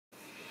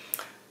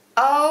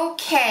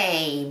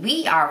Okay,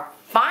 we are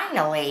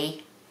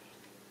finally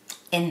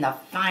in the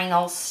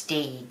final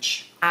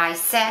stage. I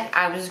said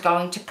I was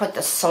going to put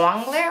the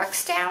song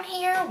lyrics down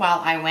here.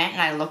 Well, I went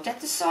and I looked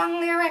at the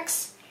song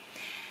lyrics.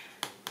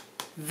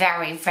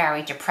 Very,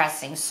 very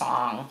depressing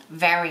song.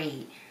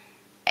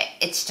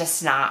 It's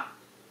just not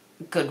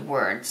good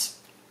words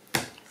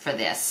for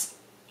this.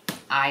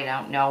 I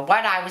don't know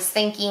what I was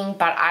thinking,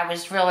 but I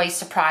was really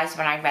surprised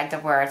when I read the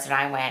words and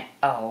I went,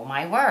 oh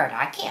my word,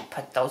 I can't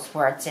put those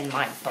words in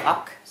my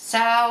book.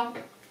 So,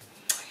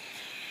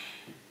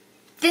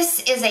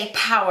 this is a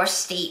power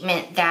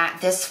statement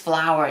that this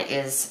flower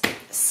is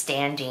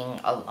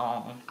standing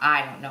alone.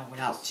 I don't know what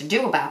else to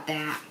do about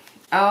that.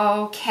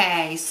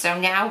 Okay, so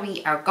now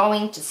we are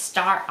going to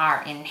start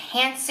our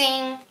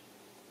enhancing.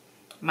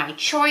 My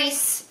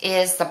choice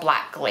is the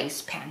black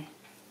glaze pen.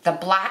 The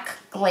black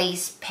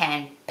glaze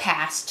pen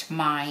passed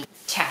my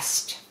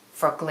test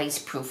for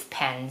glaze-proof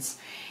pens.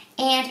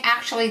 And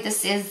actually,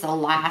 this is the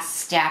last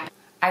step.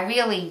 I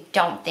really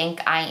don't think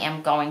I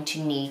am going to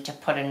need to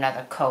put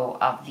another coat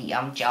of the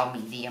gel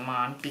medium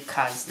on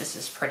because this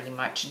is pretty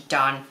much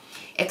done,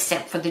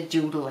 except for the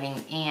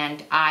doodling.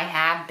 And I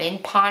have been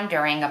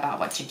pondering about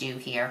what to do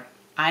here.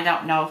 I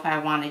don't know if I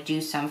want to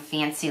do some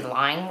fancy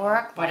line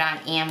work. What I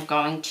am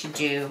going to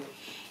do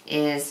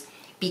is,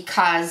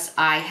 because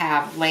I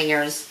have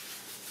layers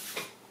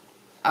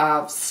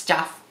of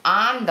stuff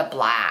on the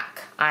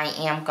black, I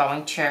am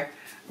going to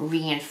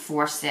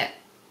reinforce it.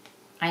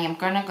 I am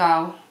going to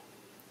go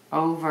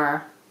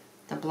over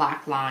the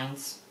black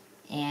lines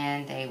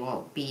and they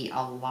will be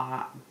a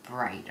lot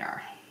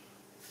brighter.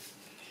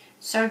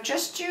 So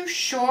just do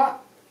short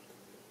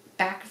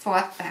back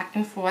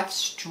and forth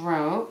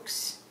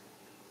strokes.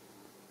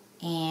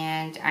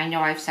 And I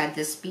know I've said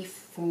this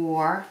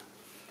before,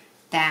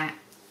 that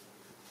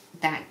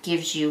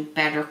gives you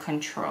better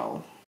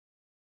control.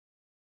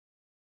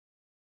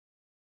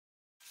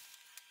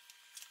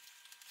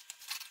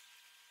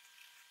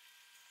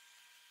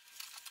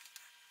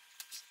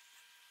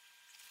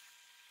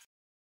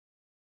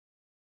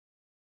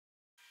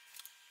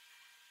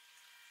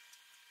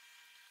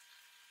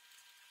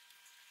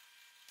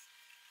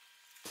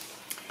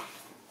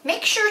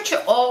 Make sure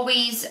to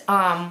always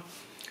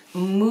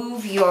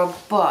move your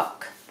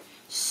book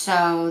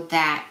so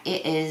that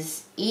it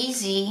is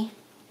easy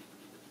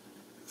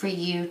for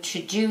you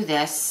to do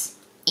this,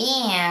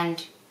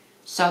 and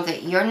so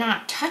that you're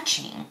not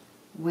touching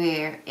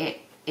where it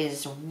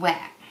is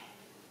wet.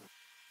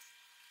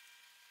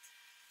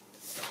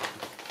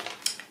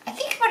 I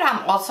think what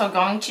I'm also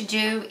going to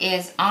do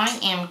is I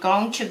am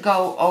going to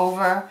go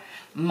over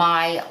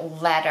my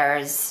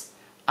letters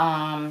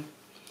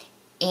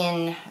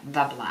in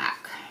the black.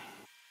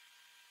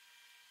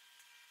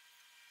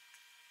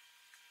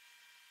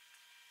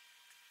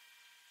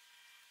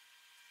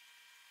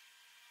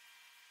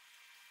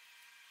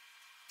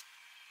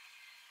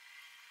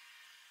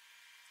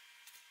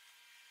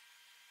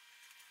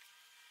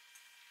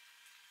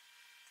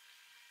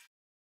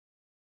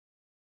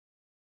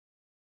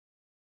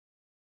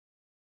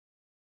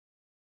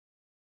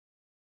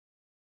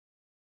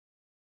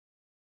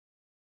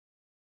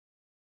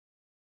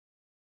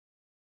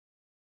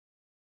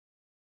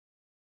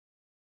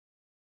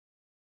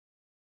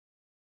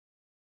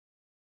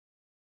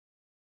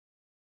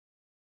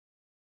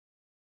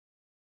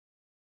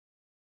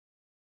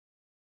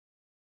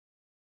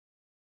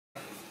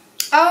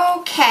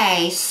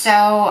 Okay,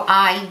 so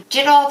I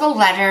did all the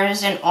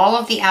letters and all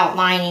of the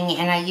outlining,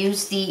 and I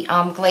used the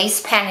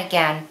glaze pen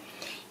again,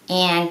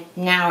 and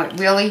now it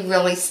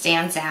really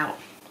stands out.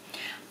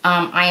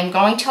 I am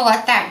going to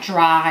let that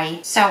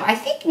dry. So I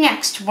think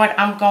next what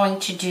I'm going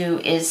to do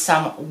is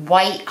some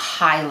white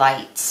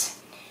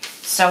highlights.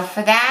 So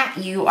for that,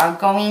 you are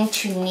going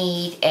to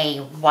need a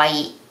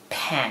white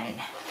pen.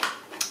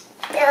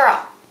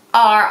 There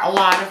are a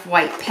lot of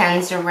white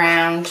pens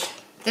around.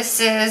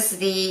 This is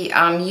the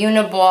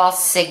Uniball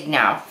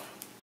Signo.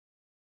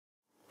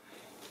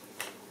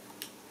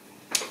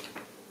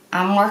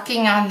 I'm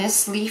working on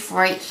this leaf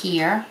right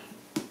here,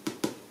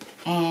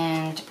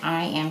 and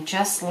I am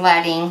just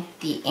letting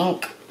the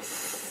ink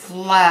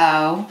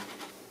flow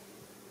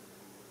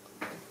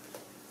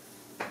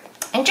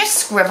and just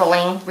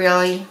scribbling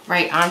really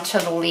right onto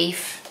the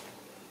leaf.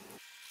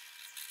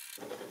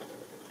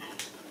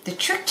 The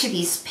trick to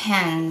these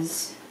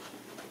pens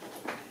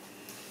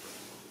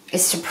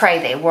is to pray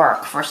they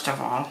work, first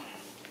of all.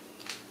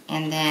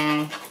 And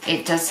then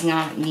it does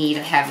not need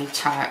a heavy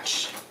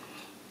touch.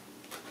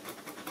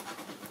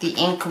 The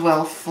ink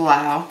will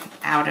flow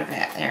out of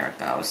it. There it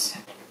goes.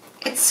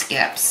 It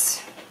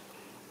skips.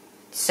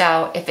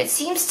 So if it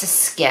seems to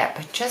skip,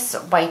 just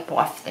wipe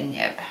off the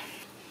nib.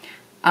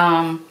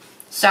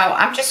 So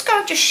I'm just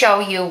going to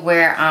show you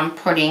where I'm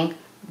putting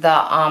the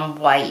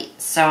white.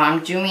 So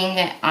I'm doing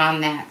it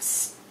on that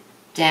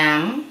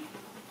stem.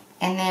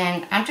 And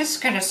then I'm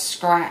just going to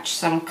scratch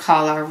some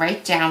color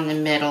right down the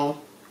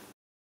middle.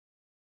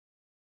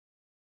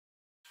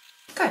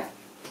 Good.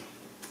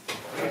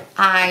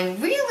 I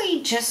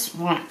really just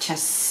want to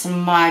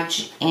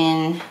smudge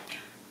in.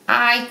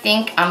 I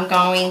think I'm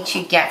going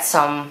to get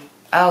some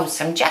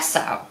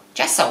gesso.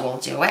 Gesso will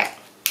do it.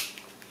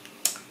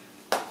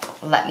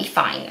 Let me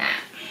find that.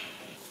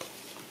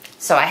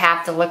 So I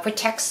have the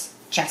Liquitex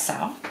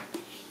gesso,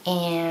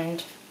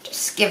 and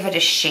just give it a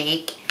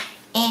shake.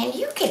 And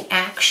you can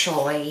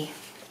actually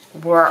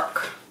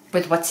work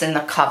with what's in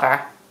the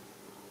cover.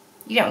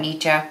 You don't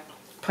need to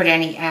put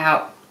any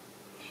out.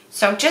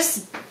 So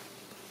just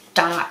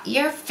dot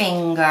your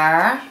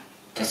finger,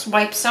 just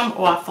wipe some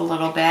off a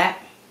little bit,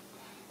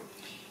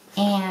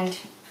 and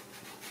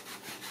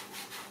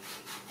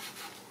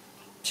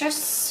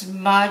just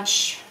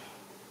smudge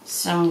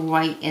some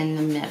white in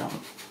the middle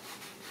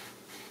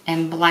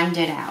and blend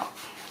it out.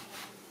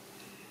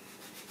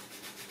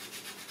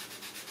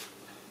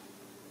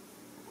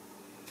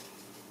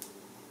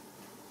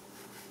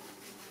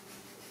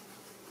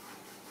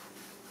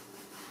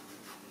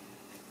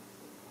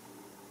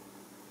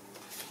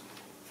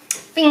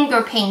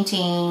 Finger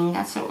painting,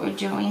 that's what we're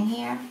doing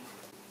here.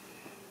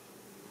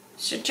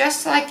 So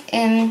just like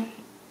in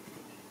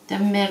the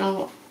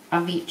middle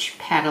of each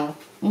petal.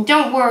 And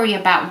don't worry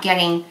about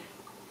getting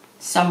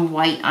some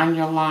white on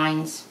your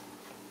lines,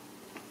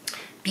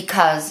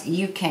 because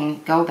you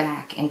can go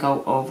back and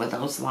go over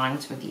those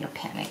lines with your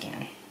pen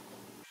again.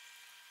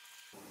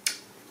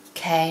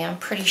 Okay, I'm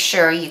pretty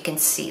sure you can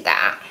see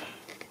that.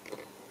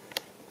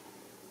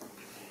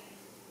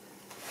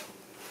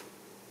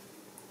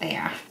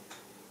 There.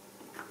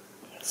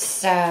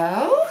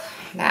 So,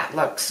 that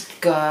looks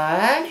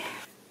good.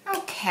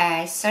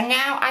 Okay, so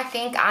now I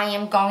think I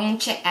am going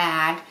to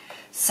add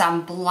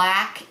some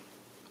black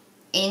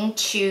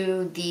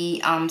into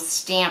the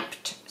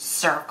stamped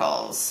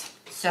circles.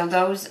 So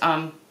those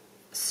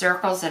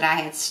circles that I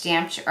had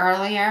stamped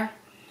earlier,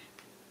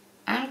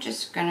 I'm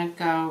just gonna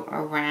go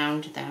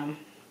around them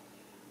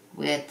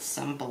with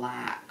some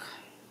black.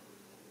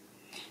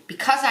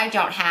 Because I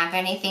don't have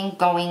anything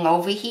going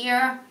over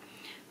here,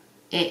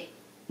 it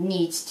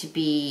needs to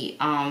be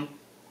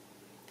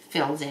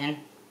filled in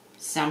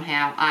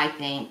somehow, I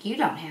think. You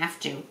don't have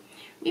to.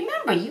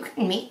 Remember, you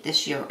can make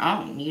this your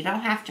own. You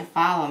don't have to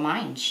follow my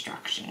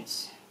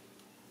instructions.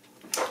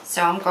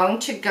 So I'm going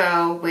to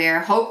go where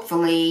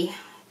hopefully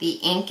the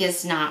ink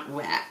is not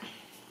wet.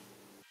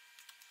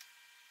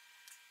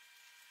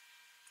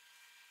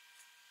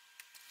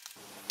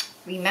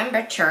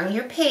 Remember, turn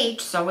your page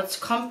so it's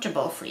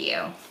comfortable for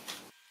you.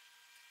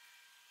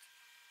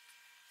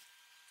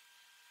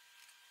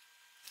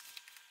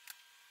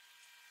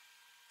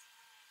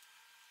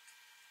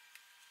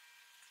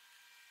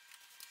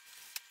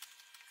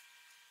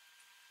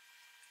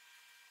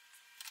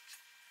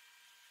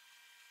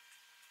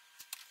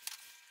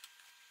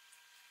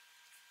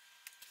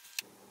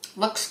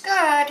 Looks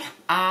good.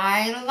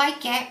 I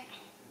like it.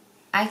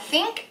 I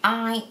think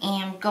I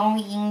am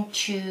going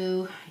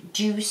to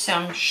do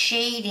some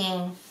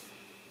shading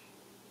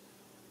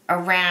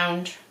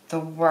around the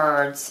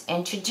words.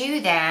 And to do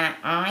that,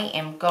 I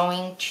am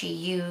going to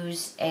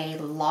use a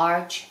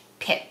large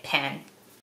Pitt pen.